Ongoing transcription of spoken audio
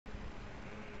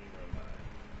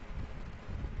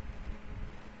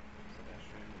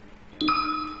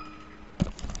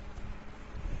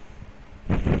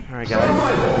Alright, guys.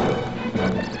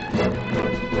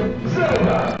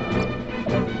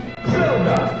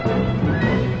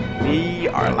 We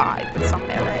are live with some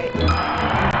melee.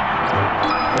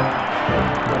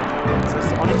 So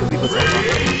it's only 2 people said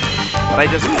something. But I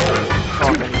just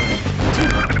talk anyway.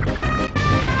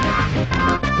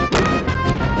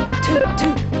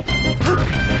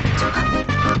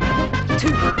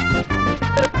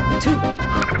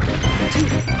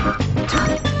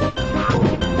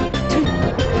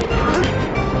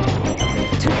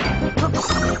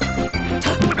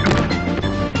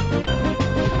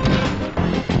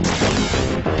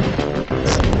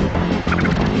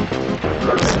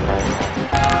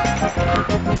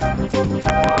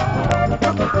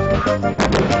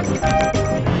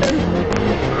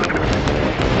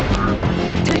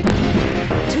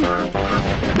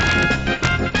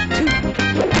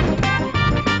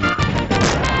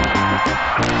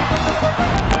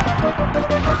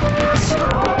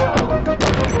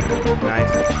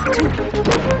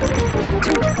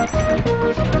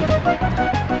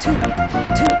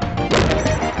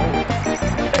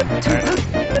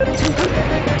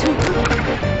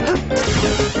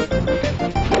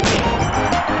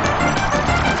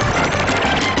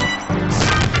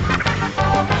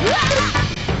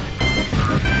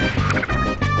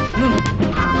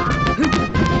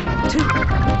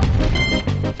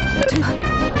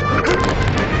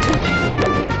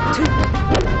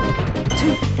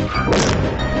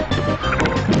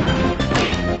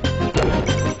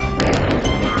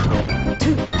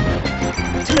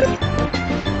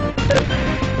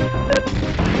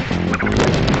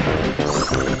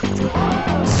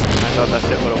 That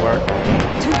shit would have worked.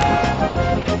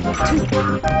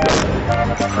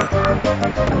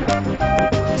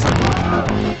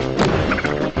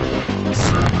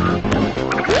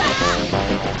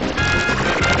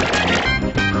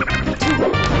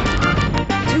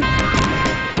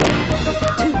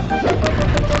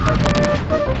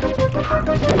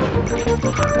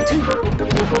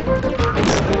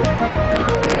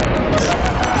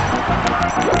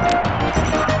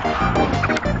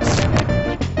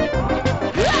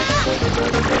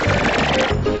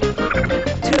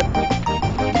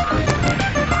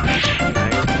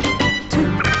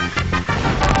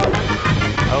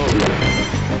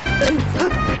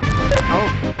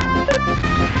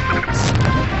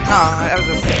 Ah, that was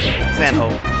a sand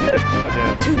hole. Okay.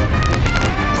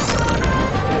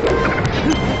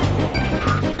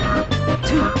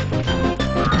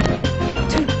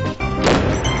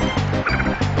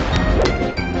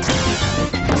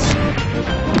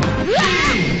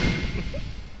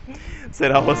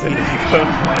 Said I wasn't illegal.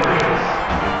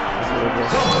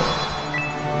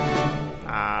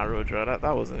 Ah, Rudra,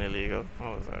 that wasn't illegal.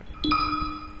 What was that?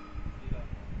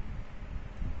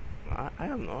 I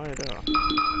have no idea.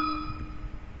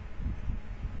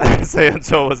 Say and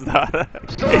so was that.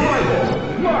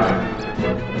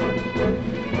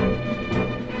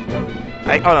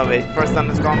 Oh no, wait. First time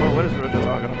this combo. What is Rudra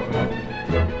talking about?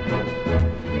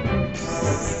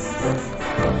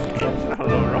 I don't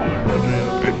know wrong with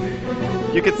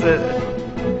Rudra. You could say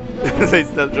they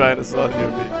still trying to solve your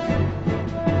beat.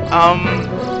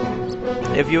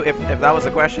 If that was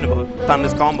a question about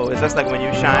Thunder's combo, it's just like when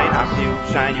you shine, after you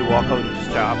shine you walk out and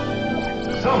just chop.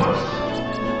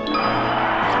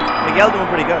 Miguel doing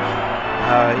pretty good.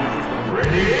 He's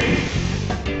ready.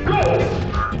 Go!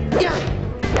 Yeah.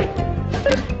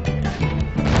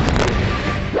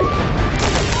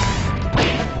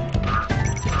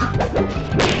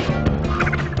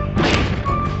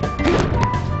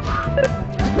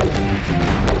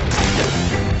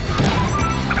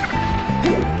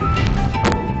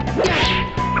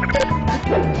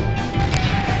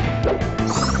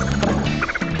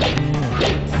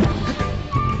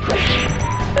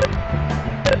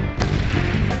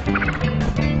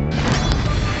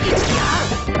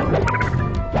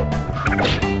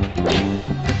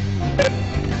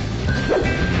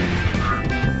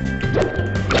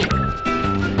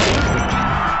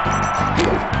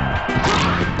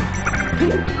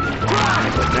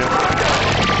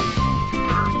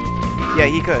 Yeah,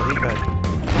 he could.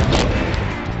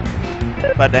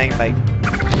 But dang, like,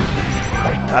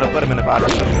 that'll put him in the bottom.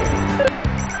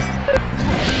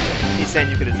 He's saying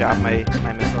you could have dropped my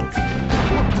missiles.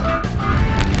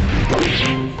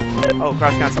 Oh,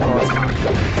 crouch cancel balls.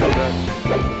 So good.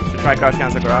 Should try crouch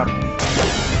cancel grab.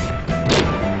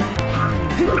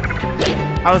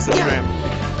 How was the stream,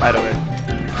 by the way?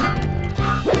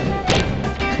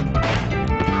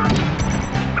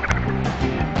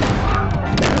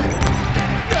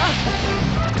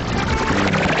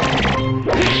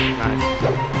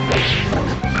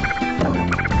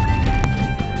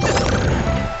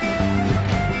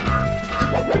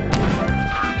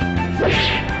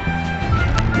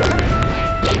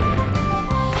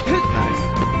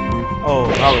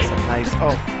 That was nice.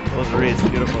 Oh, those raids,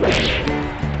 beautiful.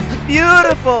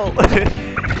 Beautiful!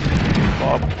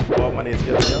 Bob money is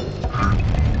good.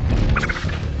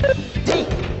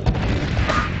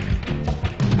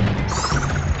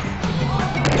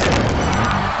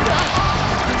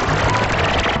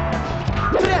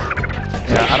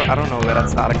 Yeah, I don't know where that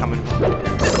started coming from.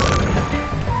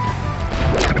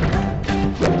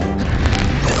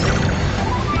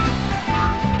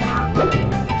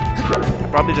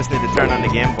 I probably just need to turn on the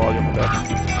game volume a bit.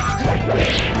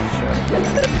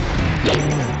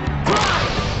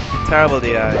 Terrible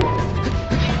DI.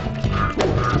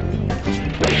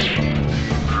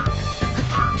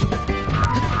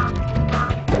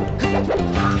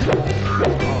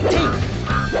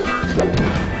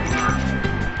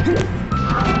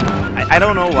 I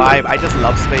don't know why, I just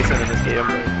love spacing in this game.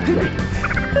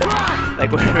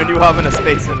 Like when you're having a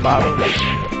spacing battle.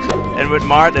 And with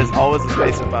Mar, there's always a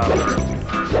spacing battle.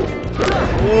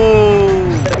 Ooh!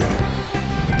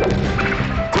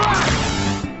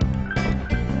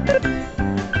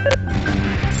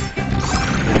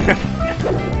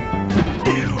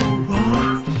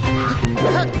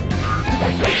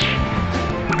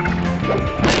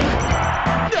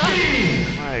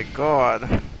 My God.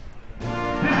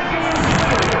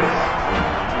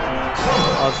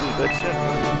 Awesome, good shit.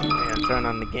 And turn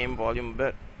on the game volume a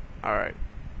bit. Alright.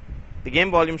 The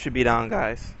game volume should be down,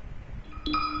 guys.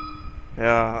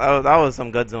 Yeah, that was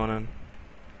some good zoning.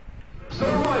 Yeah,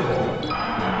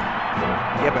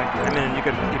 but I mean, you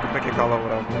can pick your color,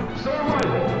 whatever.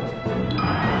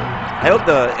 I hope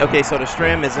so the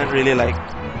stream isn't really like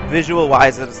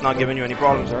visual-wise that it's not giving you any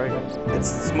problems, right? It's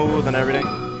smooth and everything.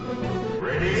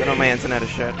 So I know my internet is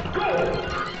shit.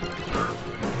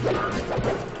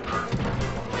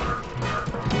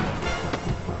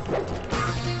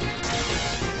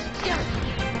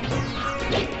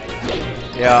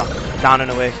 Yeah, down and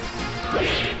away.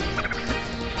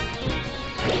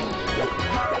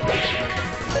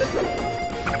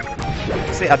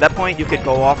 See, at that point you could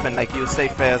go off and like use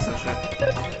safe fairs and shit.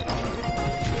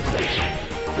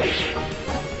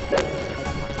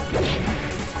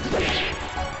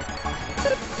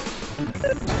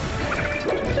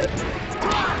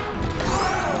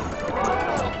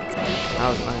 That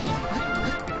was nice.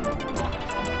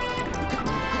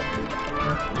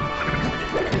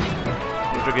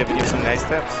 We're giving you some nice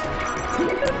tips.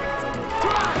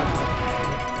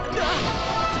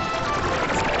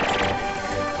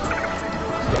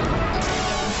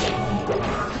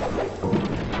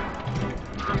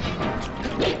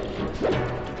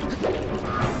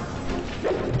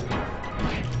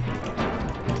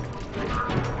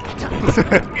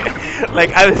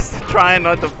 Like I was trying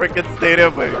not to freaking stay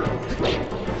there, but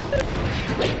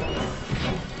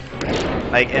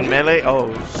like in melee,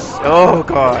 oh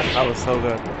god, that was so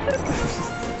good. I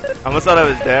almost thought I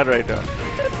was dead right there.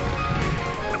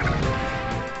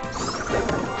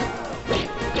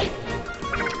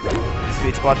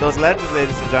 Sweet spot those legends,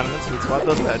 ladies and gentlemen. Sweet spot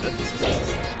those legends.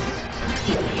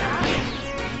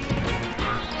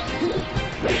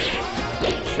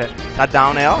 Shit, that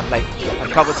down air, like I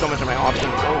covered so much of my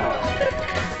options.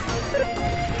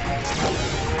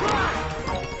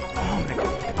 Oh my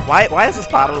god, why is this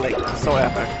battle like so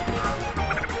epic?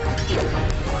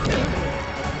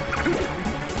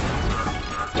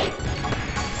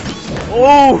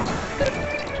 Oh!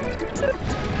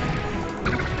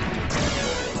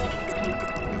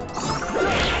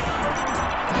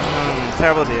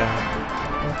 Terrible idea.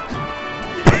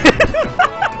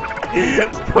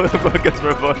 Focus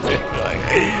reported.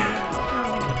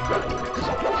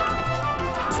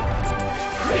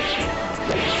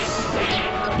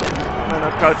 I'm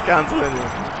not crouch canceling you.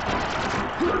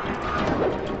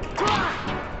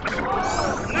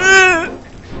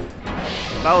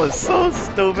 That was so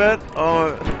stupid.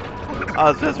 Oh,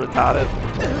 I was just retarded.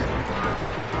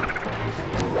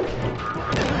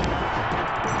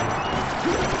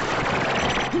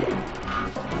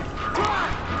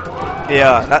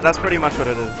 Yeah, that's pretty much what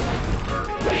it is.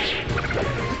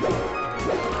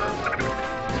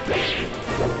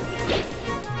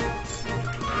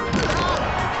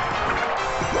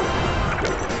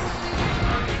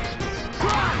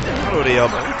 Oh, the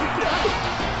elbow.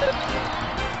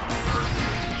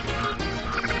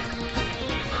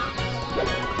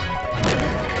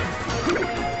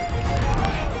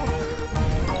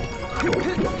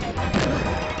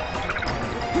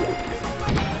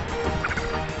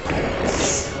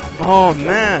 Oh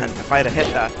man, if I'd have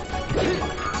hit that.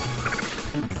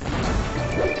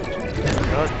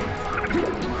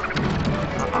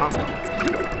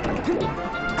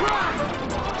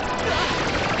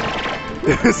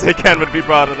 Ken would be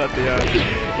proud of that, yeah.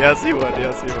 Yes, he would,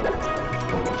 yes, he would.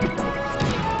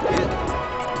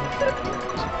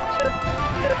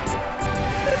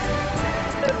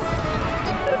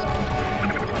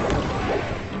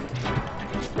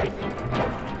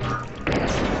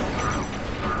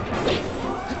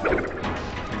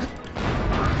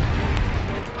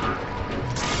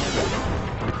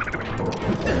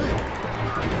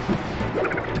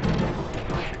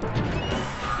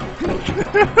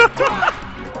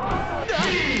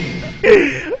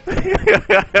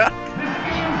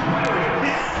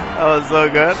 That was so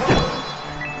good.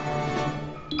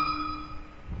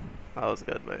 That was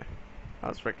good, man. That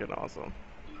was freaking awesome.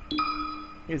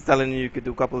 He's telling you could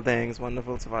do a couple things.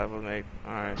 Wonderful survival, mate.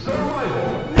 Alright.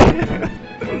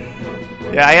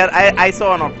 Yeah, I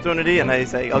saw an opportunity and I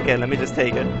say, okay, let me just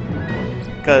take it.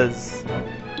 Cause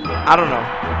I don't know.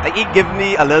 Like he give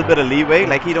me a little bit of leeway.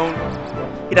 Like he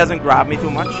doesn't grab me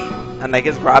too much. And like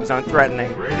his grabs aren't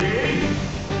threatening.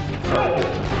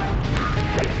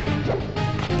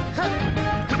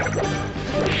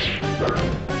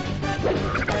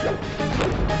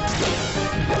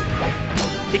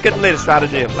 He could play the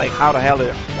strategy of like how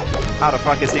the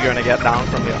fuck is he gonna get down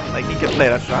from here? Like he could play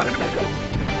that strategy.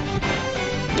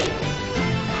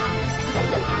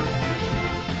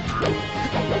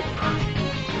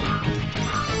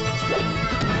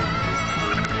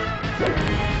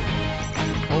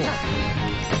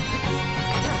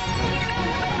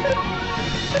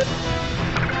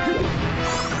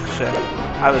 Shit.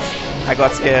 I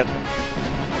got scared.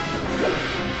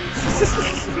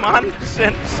 Man,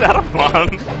 shut up, man.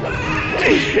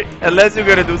 Unless you're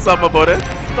gonna do something about it,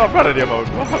 stop running your mouth,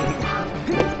 man.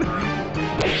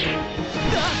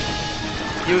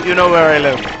 You know where I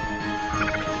live.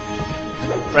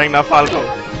 Bring that Falco.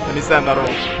 Let me send that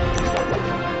home.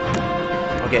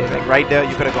 Okay, like right there,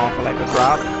 you could have gone for like a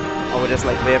grab, or just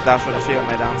like wave dash with a shield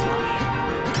my down smash.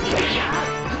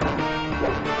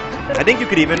 I think you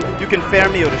can fair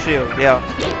me with a shield. Yeah,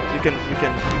 you can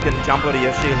jump out of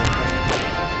your shield.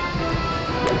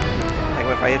 Like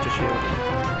if I hit your shield.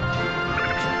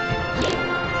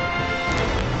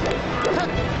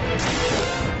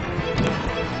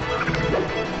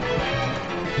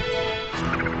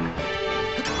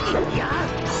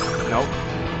 Nope.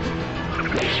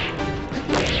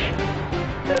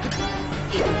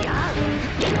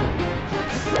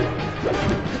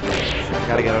 I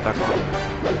gotta get out that corner.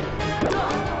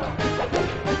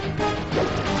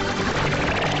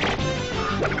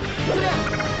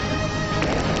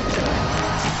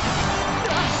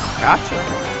 Gotcha.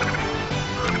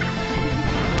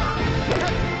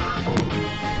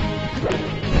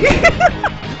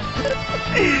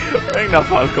 Bring that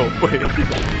Falco, wait.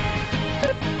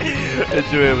 Did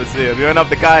you ever see him? You're up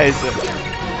the guys.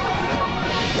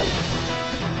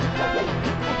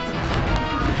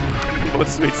 What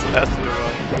sweet Celestial, bro.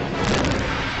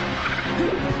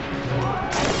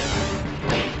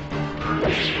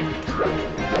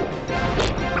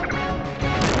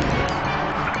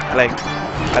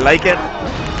 I like it,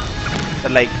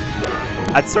 but like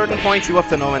at certain points you have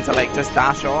to know when to like just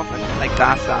dash off and like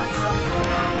dash dance.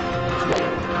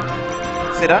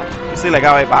 See that? You see like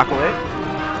how I back away?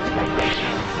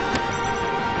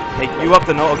 Like you have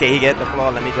to know, okay, he get the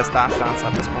floor, let me just dash dance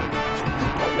at this point.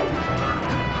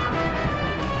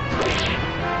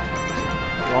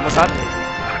 You almost had me.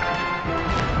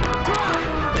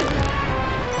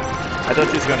 I thought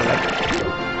she was gonna like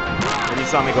when you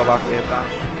saw me go back wave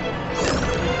dash.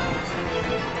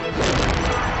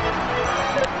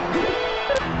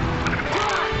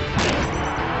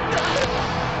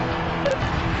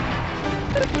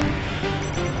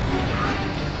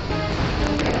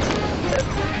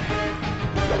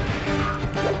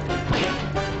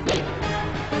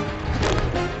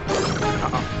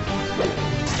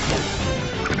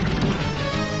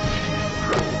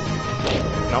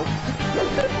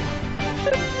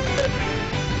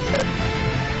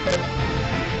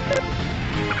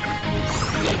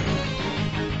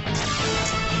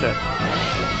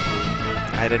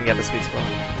 I didn't get the sweet spot.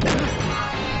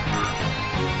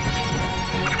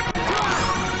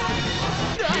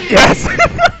 Yes!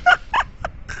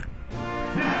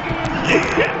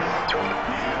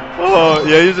 Oh,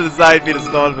 yeah, you should have side me to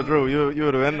stall for Drew. You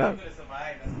would have won that.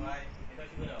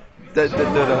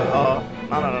 Oh,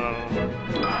 no.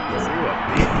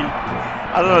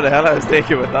 I don't know what the hell I was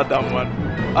taking with that dumb one.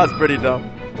 That was pretty dumb.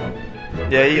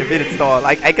 Yeah, you beat it stall.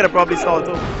 I could have probably stalled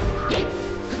too.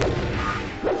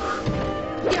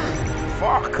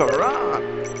 Fuck around.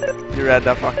 You read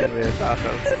that fucking way,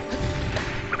 assholes.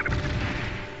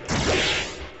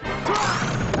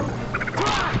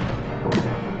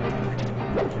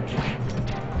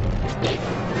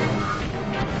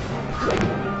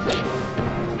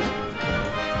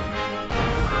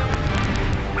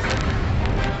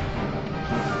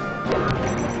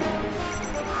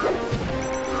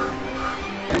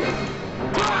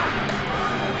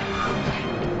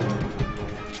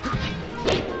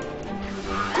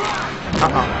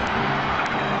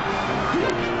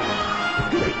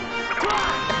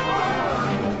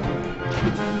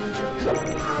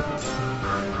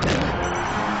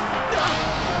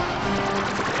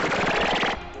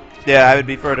 Yeah, I would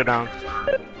be further down.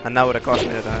 And that would have cost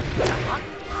me the time.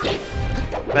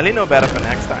 Well, he know better for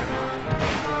next time.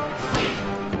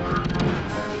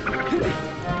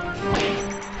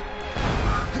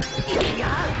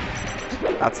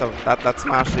 That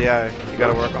smash, yeah, you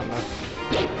gotta work on that.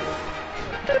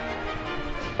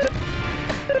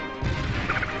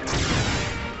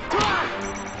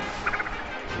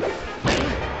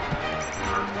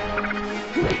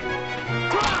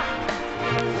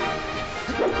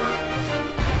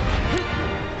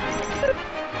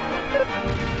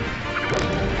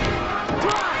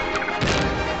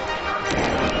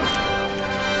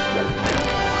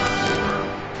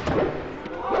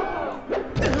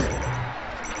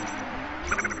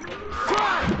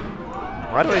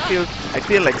 Why do I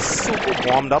feel like super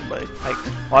warmed up by it. Like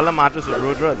all the matches with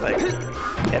Rudra, like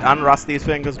it unrusts these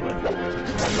fingers, but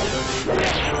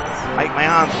like my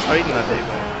hands are hurting that day,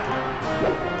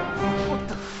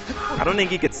 but I don't think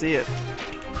he could see it.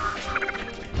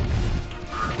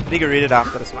 He could read it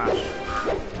after the smash.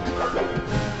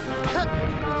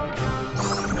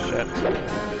 Shit.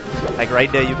 Like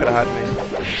right there you could have had me.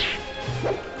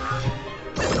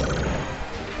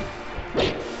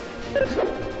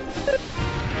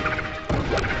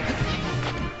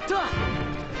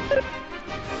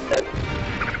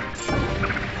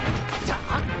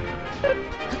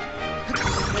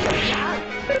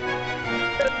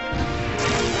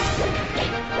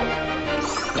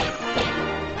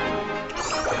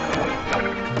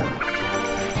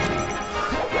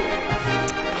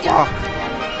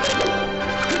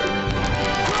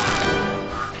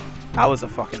 That was a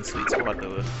fucking sweet spot,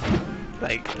 dude.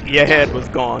 Like, your head was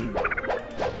gone.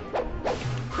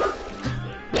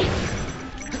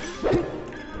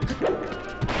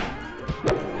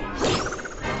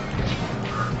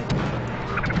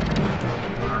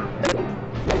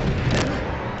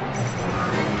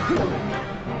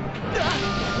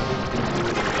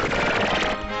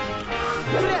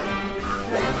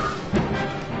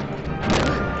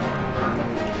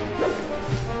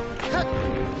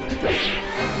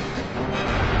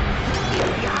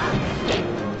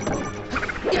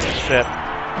 Shit.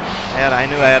 I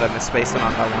knew I had a misspacing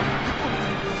on that one.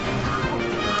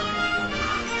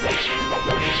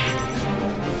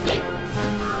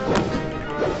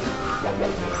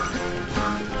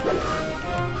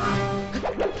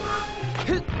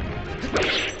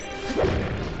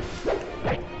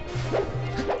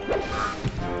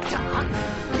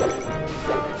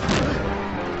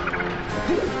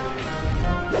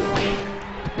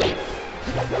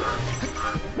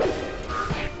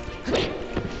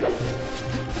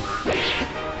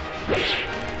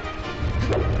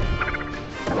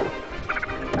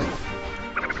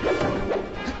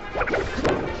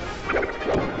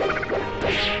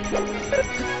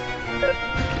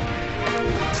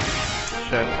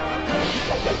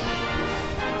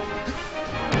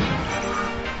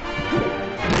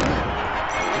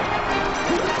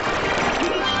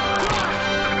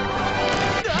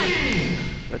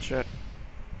 Good shit.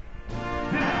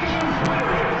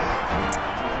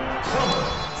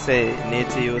 Say, need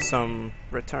to use some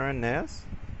return nairs?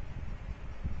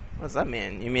 What does that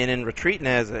mean? You mean in retreat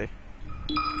nairs, eh?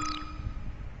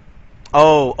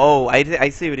 Oh, I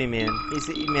see what you mean.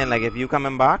 You mean like if you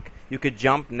coming back, you could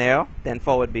jump nair, then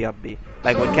forward B up B.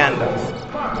 Like what Ken does.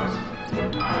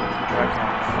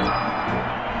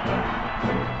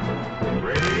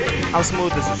 How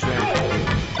smooth is this stream?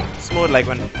 Smooth like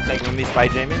when we spy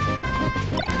Jamie?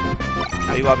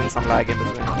 Are you having some lag in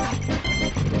between?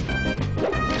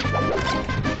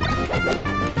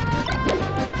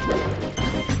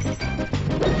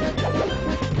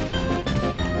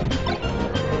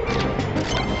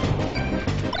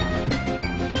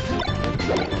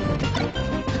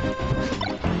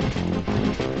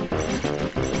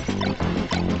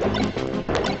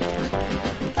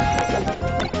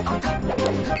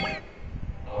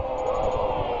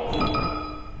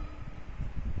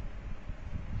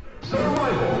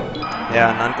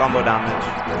 Yeah, non-combo damage.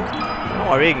 Don't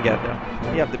worry, you can get there.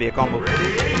 You have to be a combo. You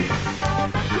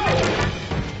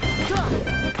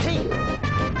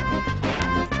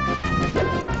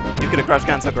could have crush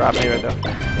cancel grab me right there.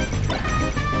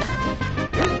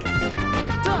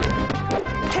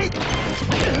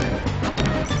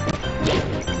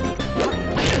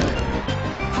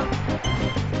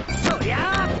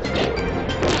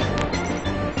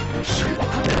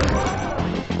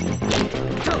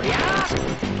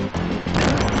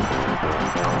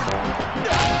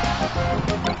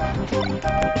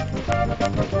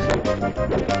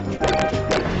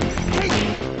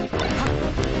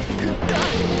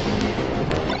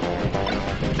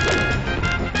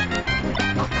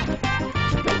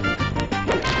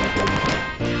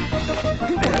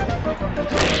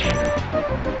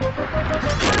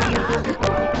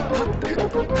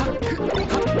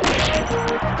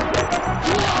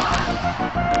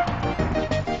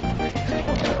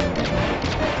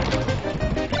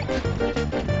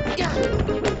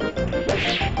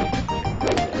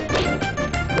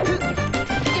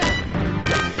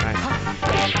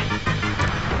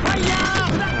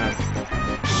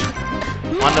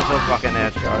 Wonderful fucking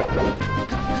edge guard.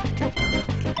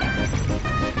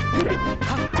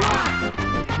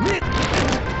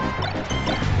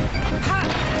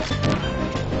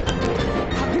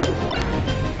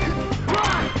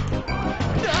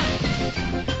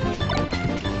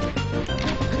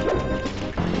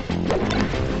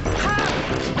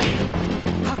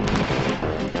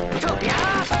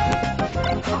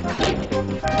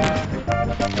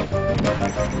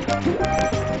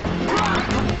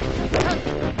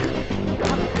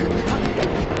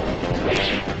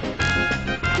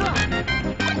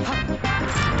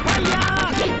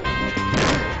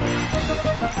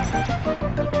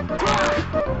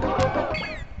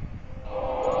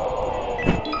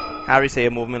 Harry say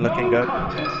your movement looking good.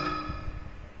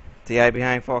 T.I.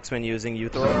 behind Fox when using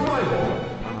U-throw.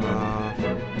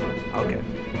 Okay.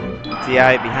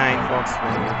 T.I. behind Fox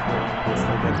when you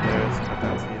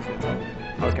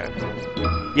okay.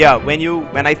 Yeah,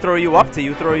 when I throw you up to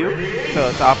you throw you to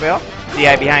up air,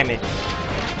 T.I. behind me.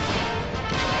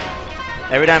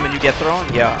 Every time when you get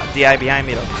thrown, yeah, T.I. behind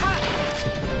me though.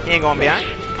 He ain't going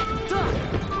behind.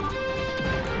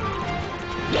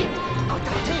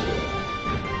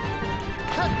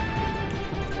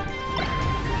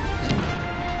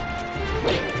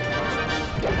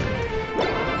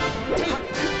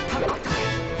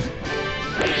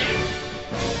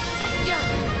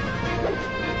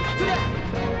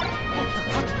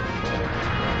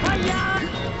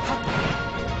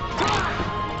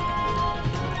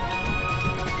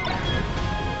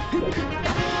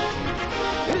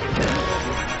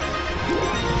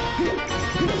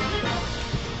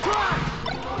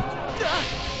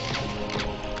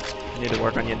 You need to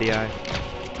work on your DI.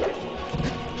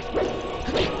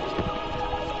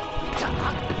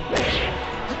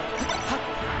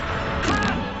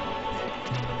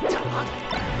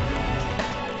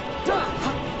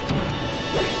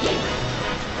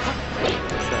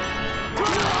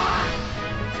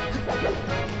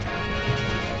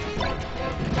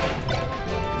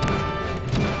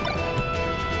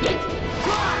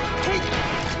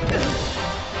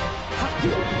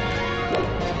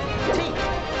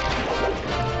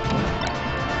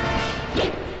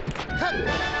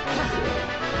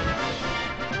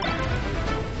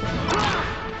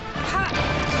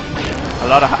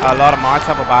 A lot of marks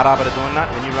have a bad habit of doing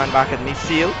that. When you run back at me,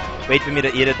 shield, wait for me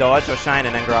to either dodge or shine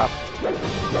and then grab.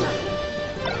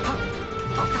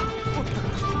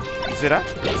 You see that?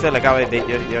 See like how I did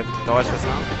your dodge just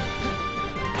now?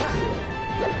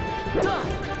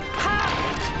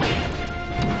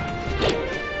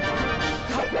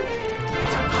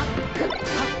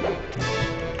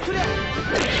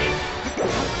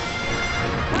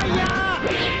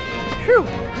 Phew!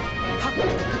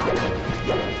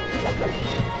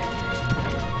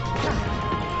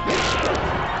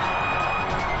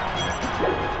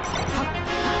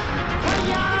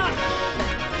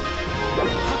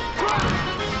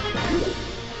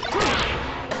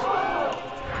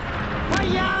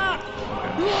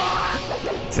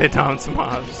 Sit down,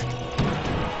 Smash.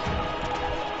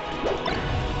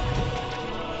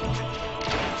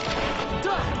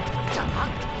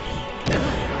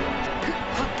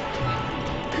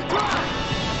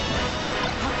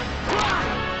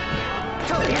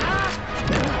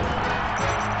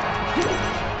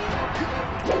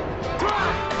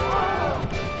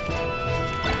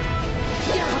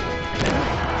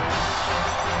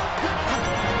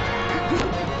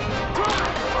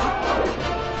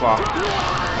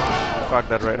 Fuck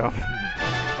that right off.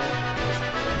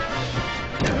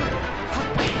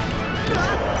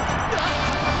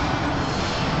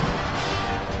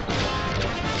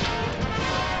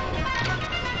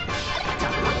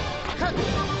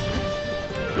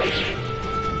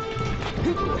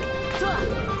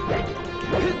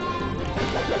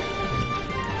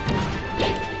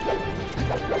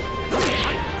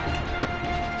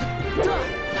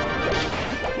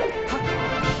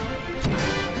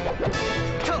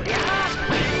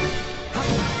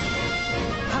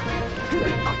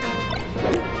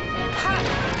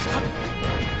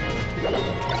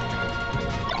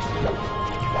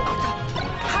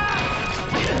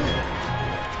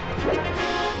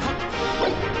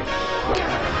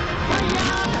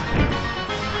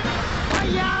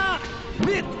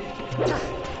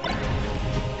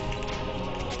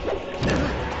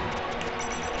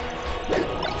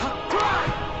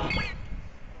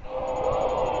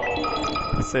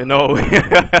 Say no.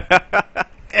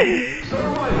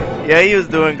 Yeah, he was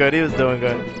doing good. He was doing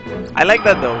good. I like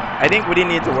that though. I think what he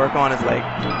needs to work on is like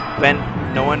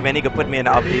when he could put me in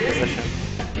an upbeat position.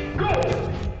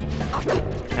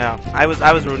 Yeah, I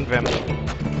was rooting for him.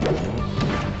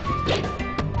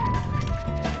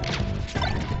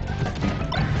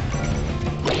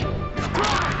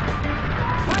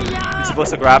 He's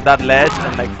supposed to grab that ledge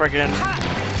and like friggin',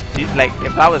 like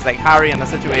if that was like Harry in the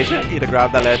situation, he'd have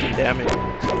grabbed that ledge and damn it.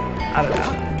 I don't know.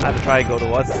 I had to try to go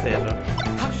towards the stage though.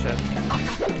 Shit.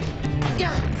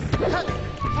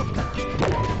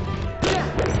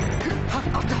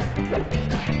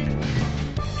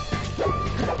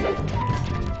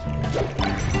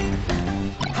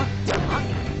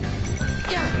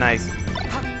 Nice.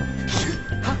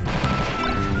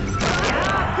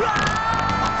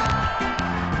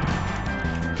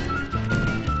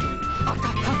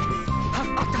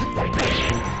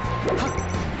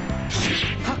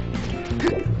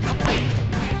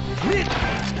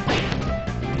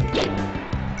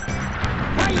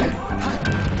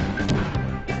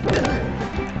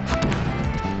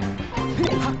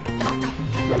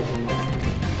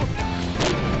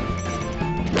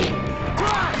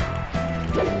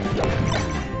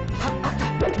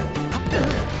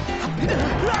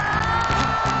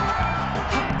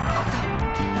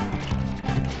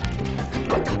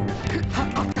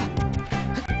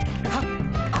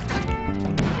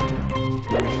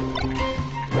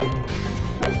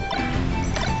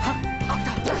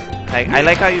 I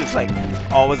like how you like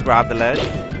always grab the ledge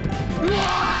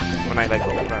when I like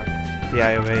go for the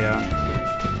eye away.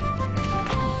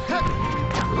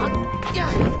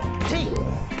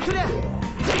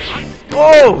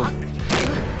 Oh!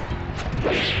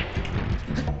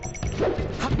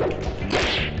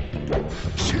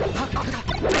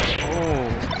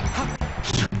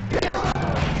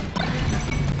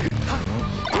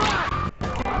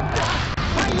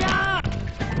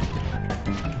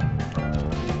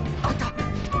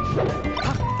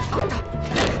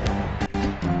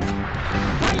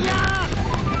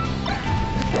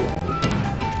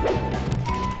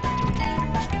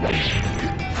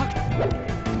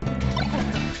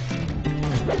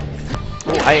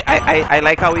 I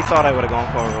like how he thought I would have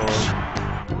gone for a roll.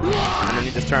 And then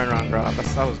he just turned around and grabbed.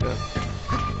 That was good.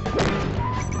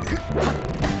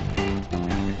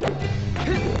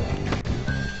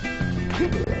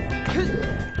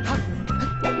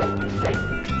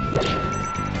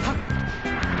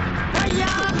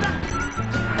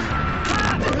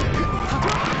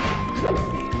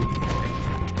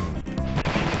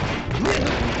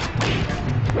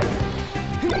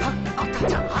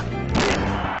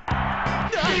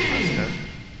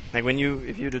 Like when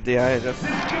if you do DI, just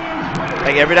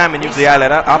like every time when you DI,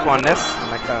 let up on this and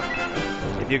like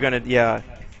that. If you're gonna,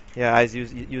 I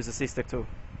use the C stick to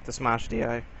smash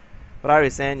DI. But I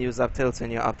was saying use up tilts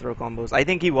in your up throw combos. I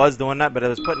think he was doing that, but it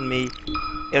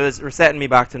was resetting me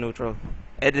back to neutral.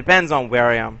 It depends on where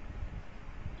I am.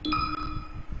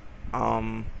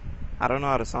 I don't know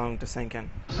how the song to sync in.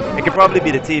 It could probably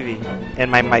be the TV and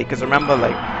my mic, because remember,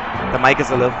 like the mic is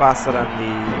a little faster than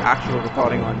the actual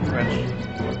recording on Twitch.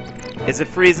 Is it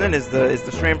freezing? Is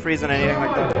the stream freezing or anything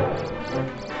like that?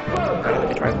 Alright, let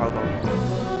me try pulse mode.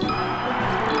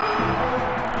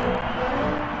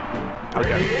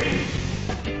 Okay.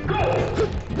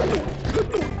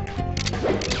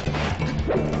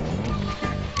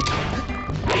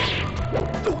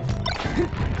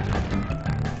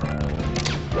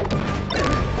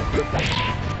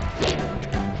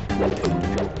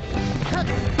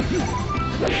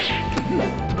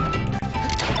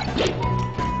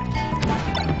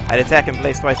 I'd attack in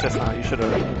place twice just now. You should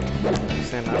have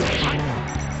seen that.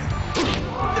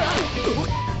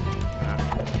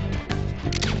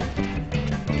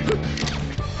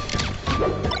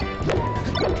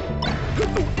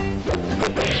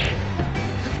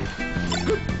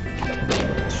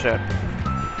 Shit.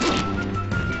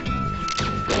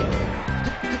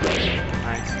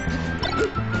 Nice.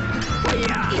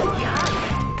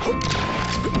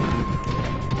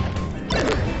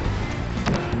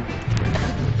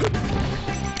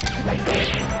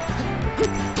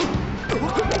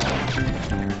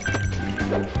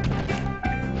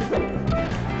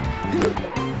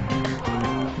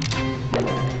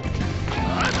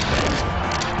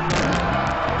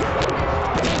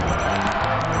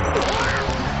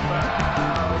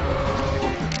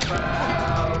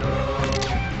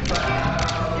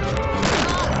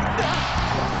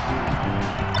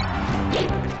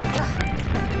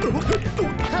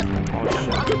 Oh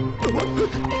shit.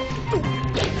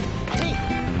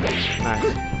 Nice.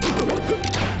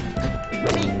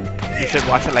 You should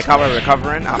watch it like how I'm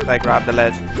recovering after I grab the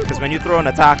ledge. Because when you throw an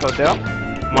attack out there,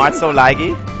 Mart's so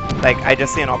laggy, like I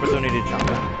just see an opportunity to jump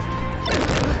in.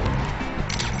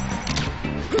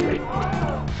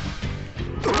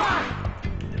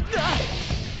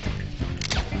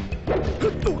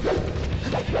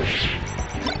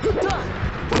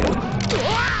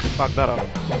 Fuck that up.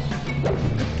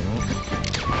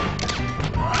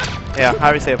 Yeah,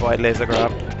 Harry say avoid laser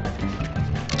grab.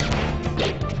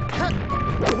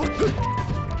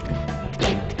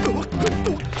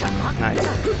 Nice.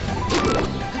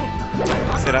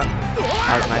 See that?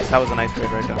 That was nice. That was a nice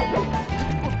trade right there.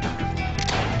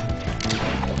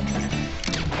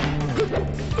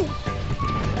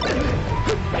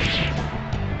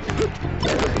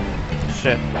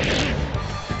 Shit.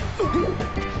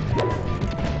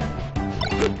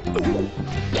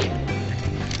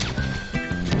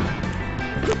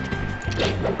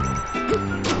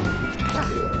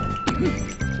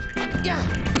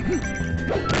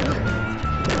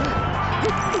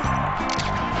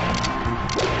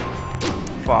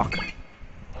 Fuck.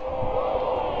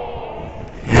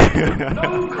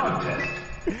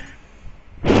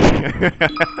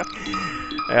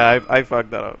 Yeah, I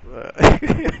fucked that up.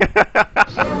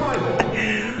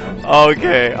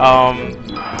 Okay,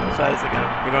 try this again.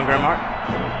 You going Grand Mark?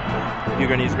 You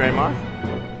gonna use Grand Mark?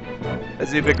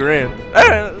 Let's see if it green.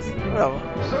 Oh,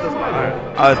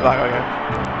 it's back, okay.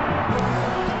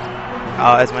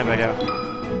 Oh, it's my back out.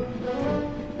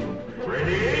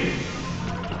 Ready?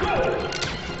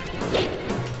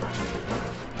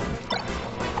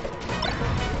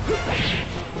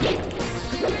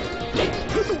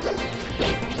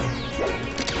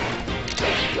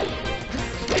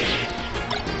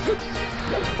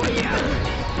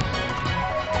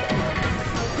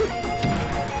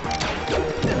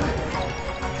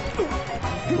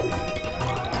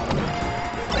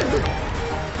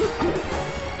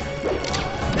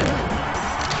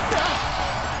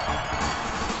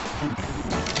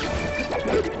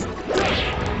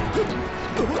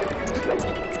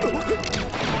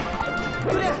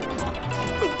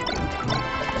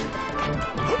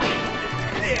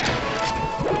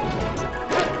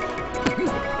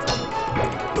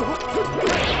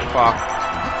 Fuck.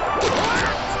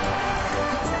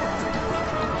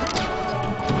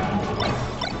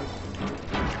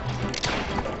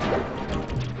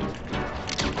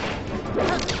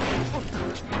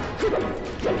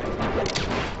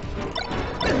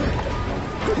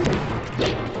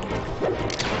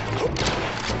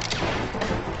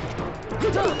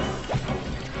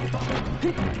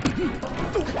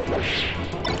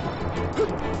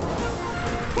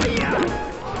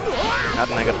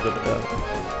 Nothing I gotta do with that.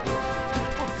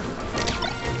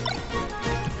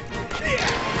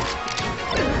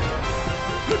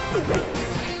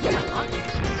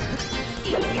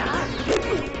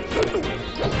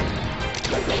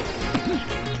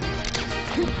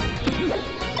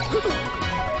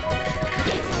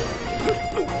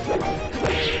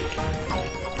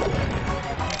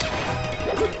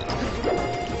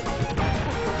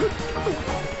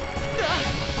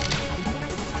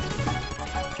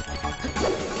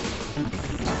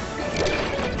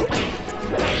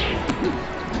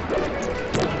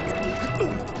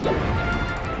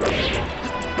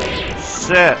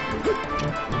 Shit.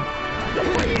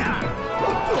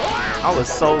 That was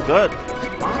so good. If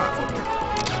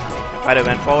I'd have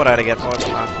went forward, I'd have get forward.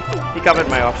 He covered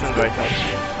my options right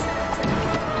there.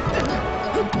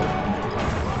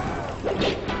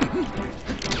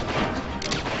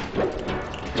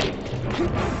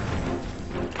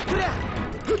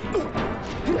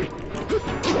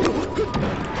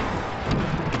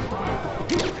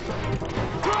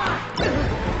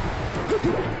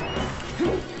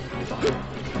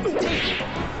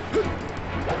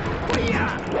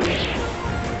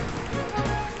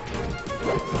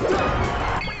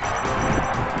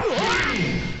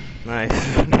 Nice.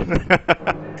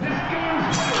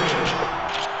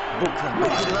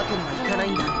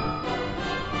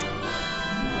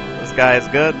 This guy is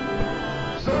good.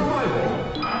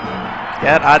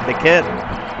 Get out the kid.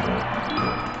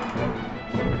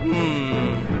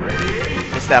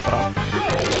 Let's step it off.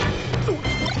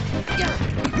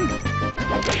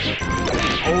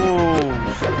 Oh.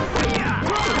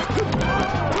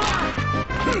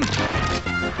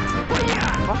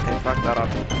 Okay, fuck that up.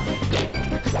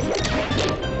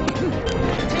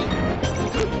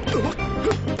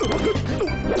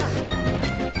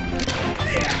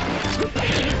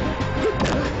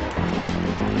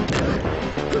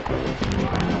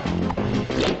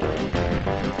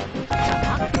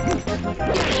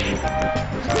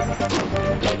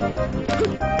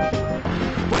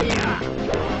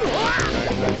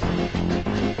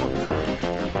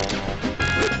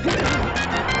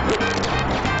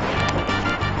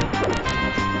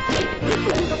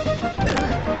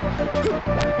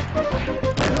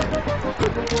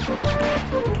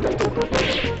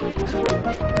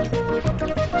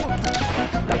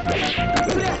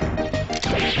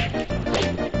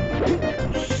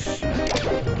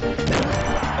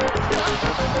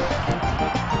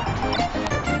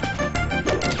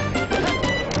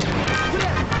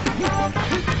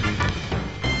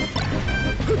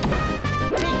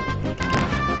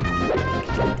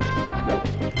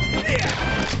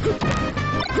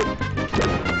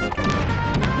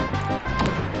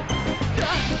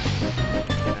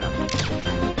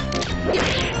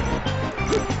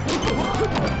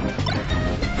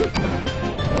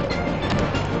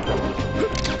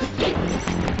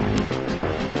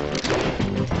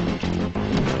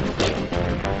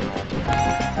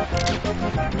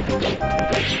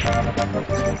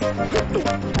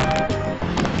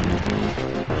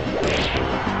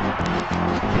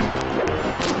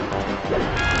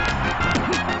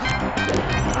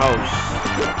 Oh,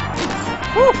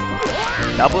 whew.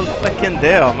 Double flicking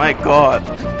there, my god.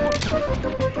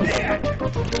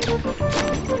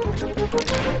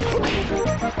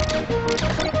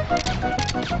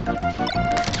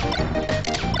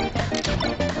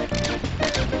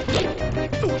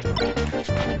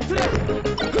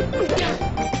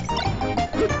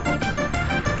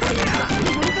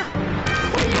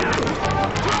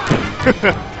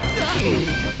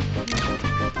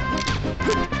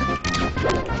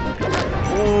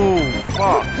 Ooh,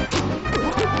 fuck.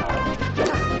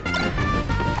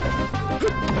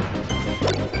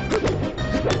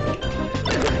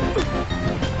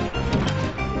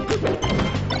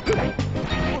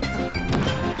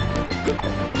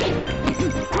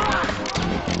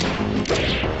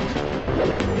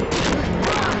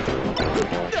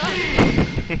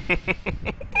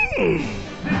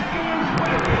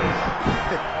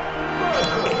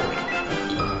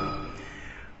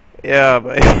 Yeah,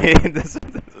 but this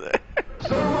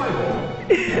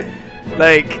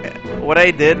like what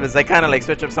I did was I kind of like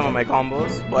switch up some of my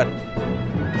combos, but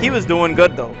he was doing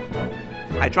good though.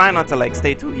 I try not to like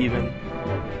stay too even.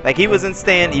 Like he wasn't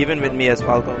staying even with me as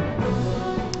Falco.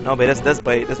 No, but this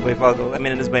way Falco. I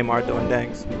mean, this way Mar doing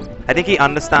things. I think he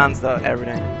understands the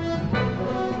everything.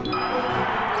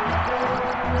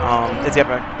 It's your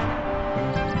back.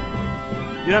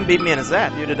 You done beat me in a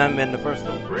set. You done win the first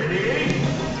one.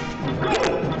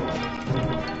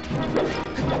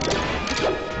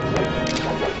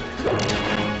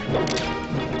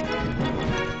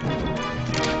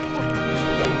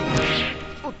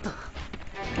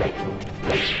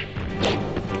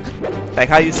 Like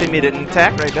how you see me didn't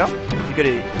attack right there. You could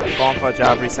have gone for a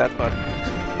jab reset, but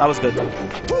that was good.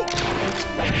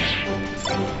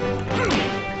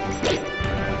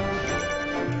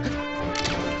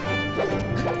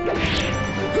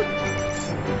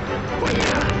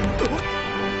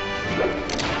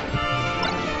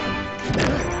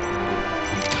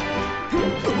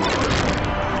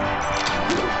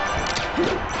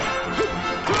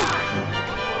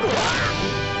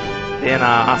 Being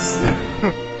ass.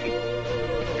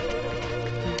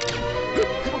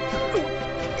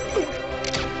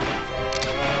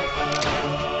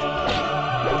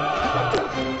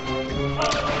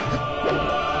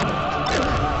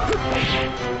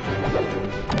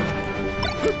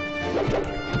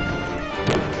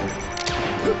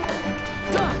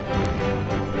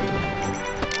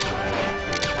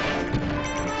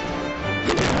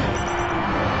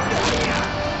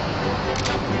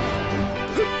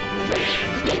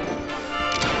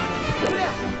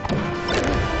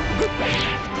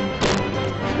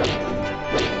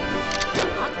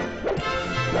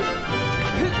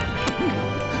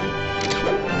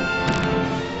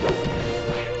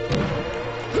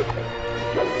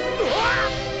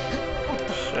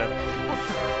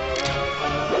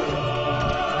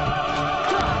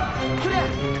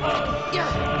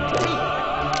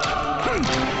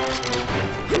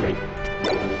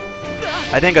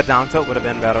 I think a down tilt would have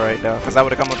been better right there, because I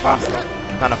would have come up faster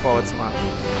than a forward smash.